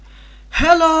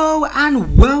Hello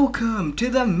and welcome to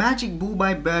the Magic Ball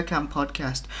by Bergkamp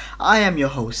podcast. I am your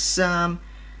host Sam.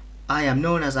 I am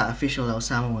known as our official El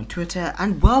Samo on Twitter,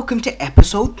 and welcome to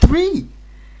episode 3.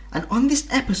 And on this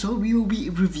episode, we will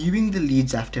be reviewing the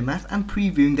Leeds aftermath and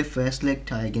previewing the first leg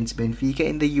tie against Benfica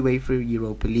in the UEFA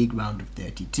Europa League round of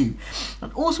 32,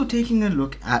 and also taking a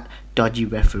look at dodgy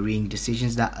refereeing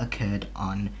decisions that occurred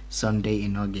on Sunday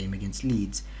in our game against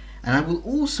Leeds. And I will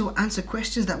also answer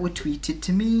questions that were tweeted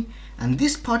to me. And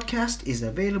this podcast is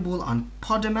available on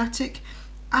Podomatic,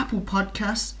 Apple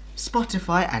Podcasts,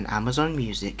 Spotify, and Amazon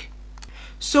Music.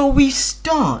 So we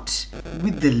start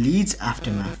with the Leeds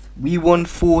aftermath. We won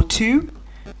 4-2.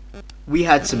 We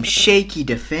had some shaky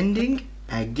defending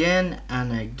again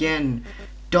and again.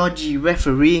 Dodgy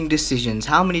refereeing decisions.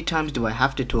 How many times do I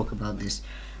have to talk about this?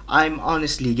 I'm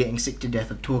honestly getting sick to death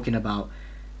of talking about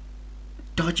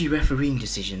dodgy refereeing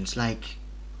decisions. Like,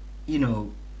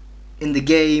 in the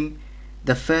game,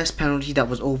 the first penalty that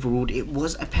was overruled, it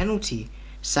was a penalty.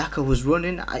 Saka was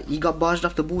running, he got barged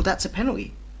off the ball, that's a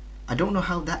penalty. I don't know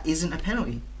how that isn't a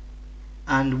penalty.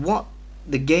 And what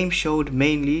the game showed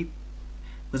mainly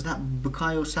was that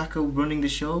Bukayo Saka running the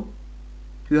show,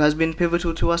 who has been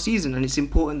pivotal to our season, and it's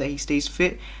important that he stays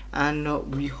fit,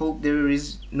 and we hope there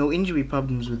is no injury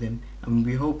problems with him, and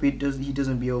we hope he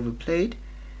doesn't be overplayed.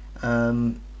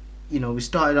 We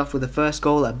started off with the first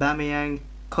goal, Aubameyang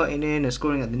cutting in and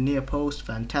scoring at the near post,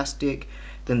 fantastic.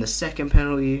 Then the second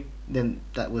penalty, then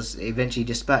that was eventually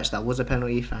dispatched, that was a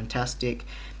penalty, fantastic.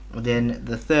 Then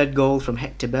the third goal from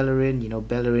Hector Bellerin,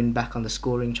 Bellerin back on the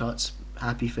scoring charts,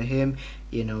 happy for him.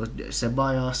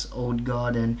 Ceballos,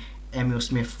 Odegaard, and Emil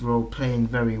Smith-Rowe playing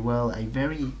very well, a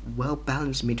very well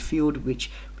balanced midfield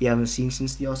which we haven't seen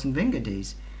since the Arsene Wenger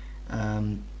days.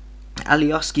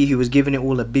 Alioski, who was giving it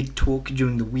all a big talk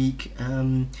during the week,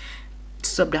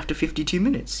 subbed after 52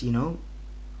 minutes.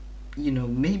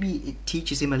 Maybe it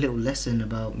teaches him a little lesson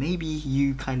about maybe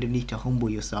you kind of need to humble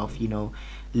yourself.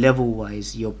 Level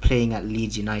wise, you're playing at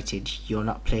Leeds United, you're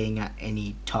not playing at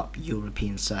any top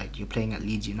European side, you're playing at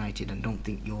Leeds United, and don't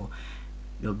think you're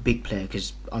a big player,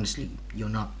 because honestly you're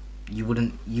not. You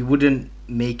wouldn't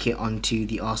make it onto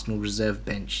the Arsenal reserve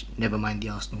bench, never mind the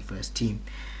Arsenal first team.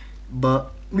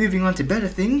 But moving on to better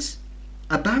things,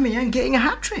 Aubameyang getting a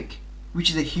hat-trick, which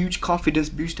is a huge confidence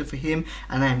booster for him,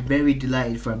 and I am very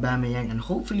delighted for Aubameyang, and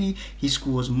hopefully he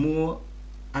scores more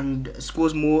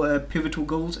pivotal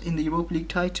goals in the Europa League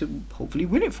tie to hopefully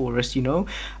win it for us.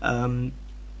 The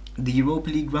Europa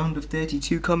League round of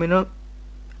 32 coming up.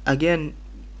 Again,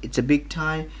 it's a big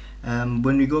tie.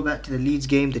 When we go back to the Leeds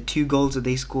game, the 2 goals that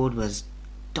they scored was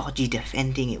dodgy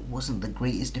defending. It wasn't the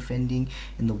greatest defending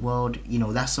in the world.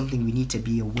 That's something we need to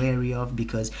be wary of,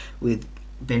 because with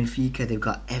Benfica they've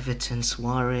got Everton,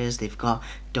 Suarez, they've got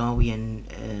Darwin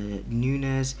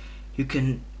Nunes, who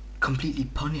can completely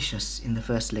punish us in the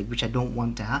first leg, which I don't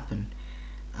want to happen.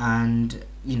 And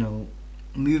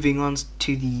moving on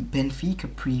to the Benfica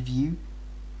preview,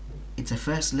 it's a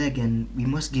first leg and we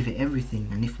must give it everything,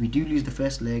 and if we do lose the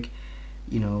first leg,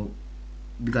 we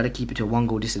got to keep it to a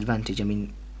 1-goal disadvantage. I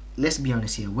mean, let's be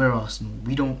honest here, we're Arsenal.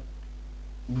 We don't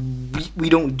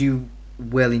do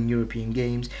well in European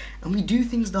games, and we do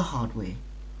things the hard way.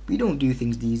 We don't do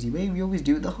things the easy way, we always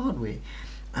do it the hard way.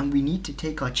 And we need to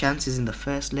take our chances in the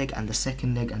first leg and the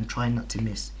second leg and try not to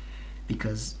miss,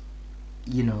 because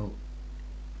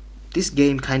this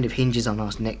game kind of hinges on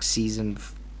us next season,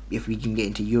 if we can get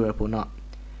into Europe or not.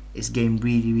 This game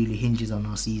really, really hinges on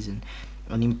our season.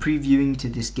 And in previewing to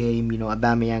this game,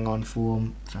 Aubameyang on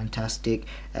form, fantastic.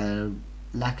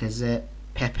 Lacazette,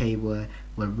 Pepe were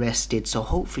rested, so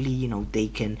hopefully they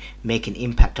can make an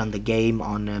impact on the game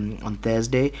on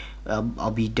Thursday.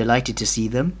 I'll be delighted to see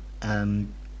them,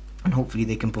 and hopefully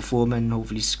they can perform and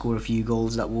hopefully score a few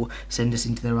goals that will send us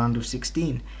into the round of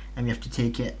 16. And we have to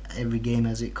take it every game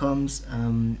as it comes.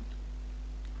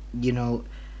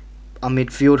 Our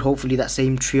midfield, hopefully that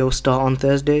same trio start on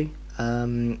Thursday.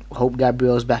 Hope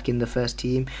Gabriel's back in the first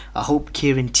team. I hope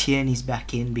Kieran Tierney's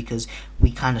back in, because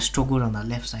we kind of struggled on that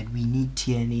left side. We need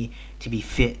Tierney to be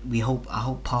fit. I hope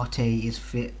Partey is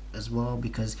fit as well,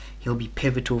 because he'll be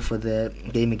pivotal for the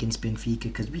game against Benfica,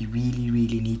 because we really,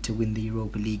 really need to win the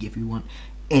Europa League if we want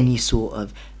any sort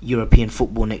of European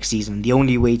football next season. The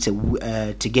only way to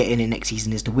get in it next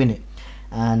season is to win it.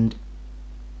 And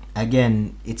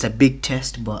again, it's a big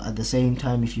test, but at the same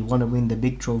time, if you want to win the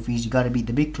big trophies, you got to beat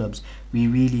the big clubs. We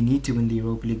really need to win the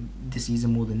Europa League this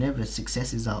season more than ever.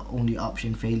 Success is our only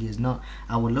option, failure is not.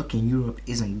 Our luck in Europe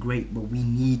isn't great, but we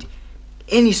need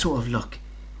any sort of luck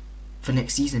for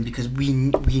next season, because we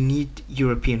need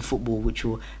European football, which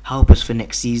will help us for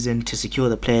next season to secure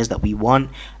the players that we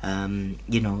want.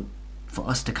 for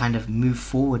us to kind of move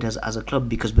forward as a club,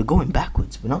 because we're going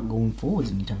backwards. We're not going forwards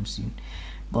anytime soon.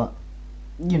 But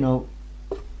you know,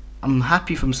 I'm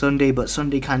happy from Sunday, but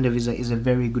Sunday kind of is a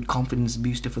very good confidence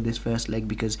booster for this first leg,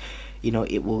 because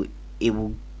it will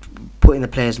put in the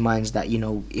players' minds that,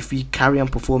 if we carry on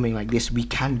performing like this, we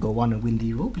can go on and win the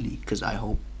Europa League, because I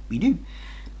hope we do.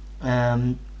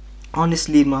 Um,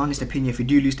 Honestly, in my honest opinion, if we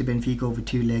do lose to Benfica over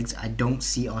 2 legs, I don't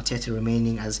see Arteta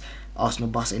remaining as Arsenal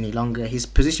boss any longer. His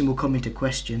position will come into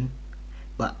question,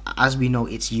 but as we know,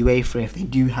 it's UEFA. If they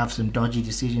do have some dodgy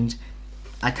decisions,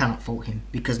 I cannot fault him,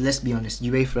 because let's be honest,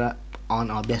 UEFA aren't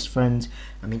our best friends.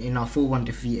 I mean, in our 4-1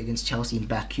 defeat against Chelsea in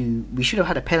Baku, we should have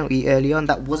had a penalty early on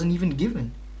that wasn't even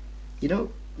given.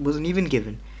 Wasn't even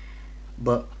given.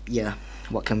 But yeah,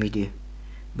 what can we do?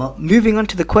 But moving on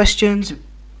to the questions.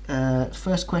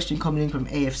 First question coming in from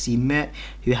AFC Met,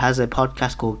 who has a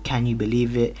podcast called Can You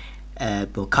Believe It?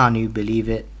 Well, Can You Believe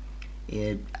It?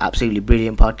 Absolutely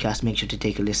brilliant podcast. Make sure to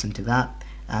take a listen to that.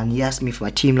 And he asked me for my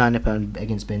team lineup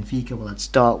against Benfica. Well, I'd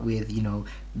start with,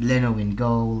 Leno in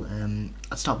goal.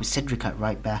 I'd start with Cedric at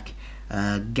right back,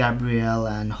 Gabriel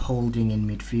and Holding in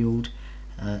midfield.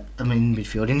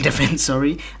 In defence,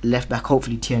 sorry. Left back,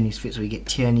 hopefully Tierney's fit, so we get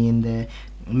Tierney in there.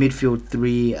 Midfield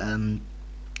 3,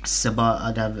 Sabah,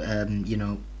 I'd have,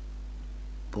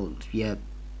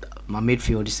 my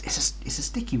midfield is a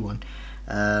sticky one.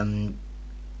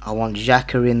 I want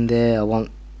Xhaka in there. I want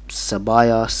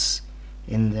Ceballos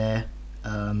in there.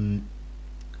 I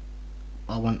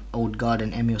want Odegaard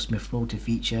and Emil Smith Rowe to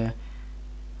feature.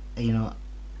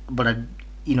 But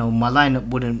my lineup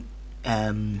wouldn't.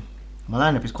 My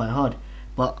lineup is quite hard,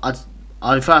 but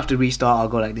if I have to restart, I'll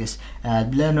go like this: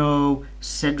 Leno,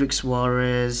 Cedric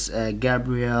Suarez,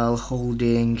 Gabriel,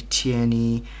 Holding,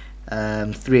 Tierney, 3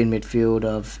 in midfield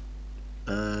of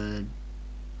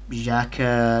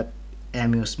Xhaka,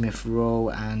 Emil Smith Rowe,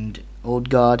 and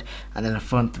Odegaard, and then a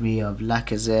front 3 of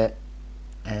Lacazette,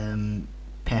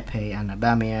 Pepe, and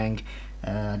Aubameyang.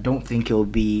 I think it'll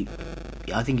be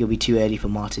too early for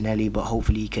Martinelli, but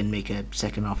hopefully he can make a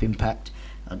second half impact.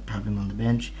 I'd have him on the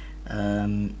bench.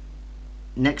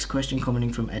 Next question coming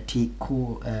in from Atik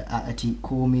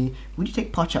Kormi. Would you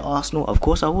take Poch at Arsenal? Of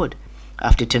course I would.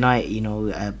 After tonight,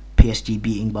 PSG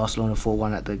beating Barcelona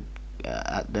 4-1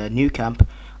 at the new camp,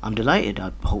 I'm delighted.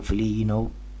 Hopefully,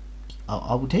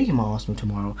 I will take him at Arsenal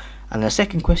tomorrow. And the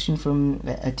second question from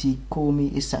Atik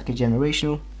Kormi: is Saka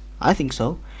generational? I think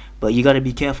so, but you got to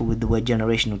be careful with the word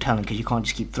generational talent, because you can't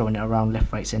just keep throwing it around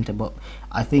left, right, centre. But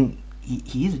I think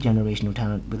he is a generational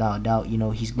talent without a doubt.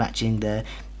 He's matching the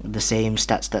same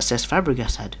stats that Cesc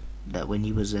Fabregas had, that when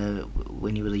he was a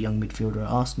young midfielder at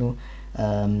Arsenal.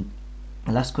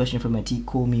 Last question from Atik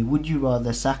Kormi: would you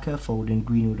rather Saka, Foden,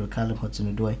 Greenwood, or Callum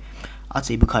Hudson-Odoi? I'd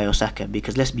say Bukayo Saka,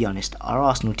 because let's be honest, our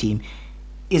Arsenal team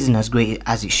isn't as great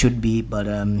as it should be, but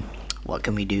what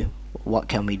can we do?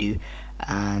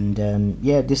 And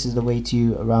this is the way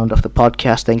to round off the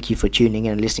podcast. Thank you for tuning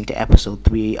in and listening to episode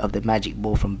 3 of the Magic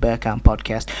Ball from Bergkamp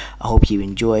podcast. I hope you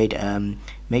enjoyed.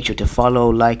 Make sure to follow,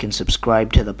 like, and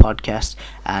subscribe to the podcast,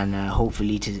 and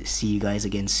hopefully to see you guys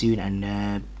again soon.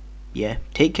 And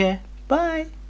take care. Bye.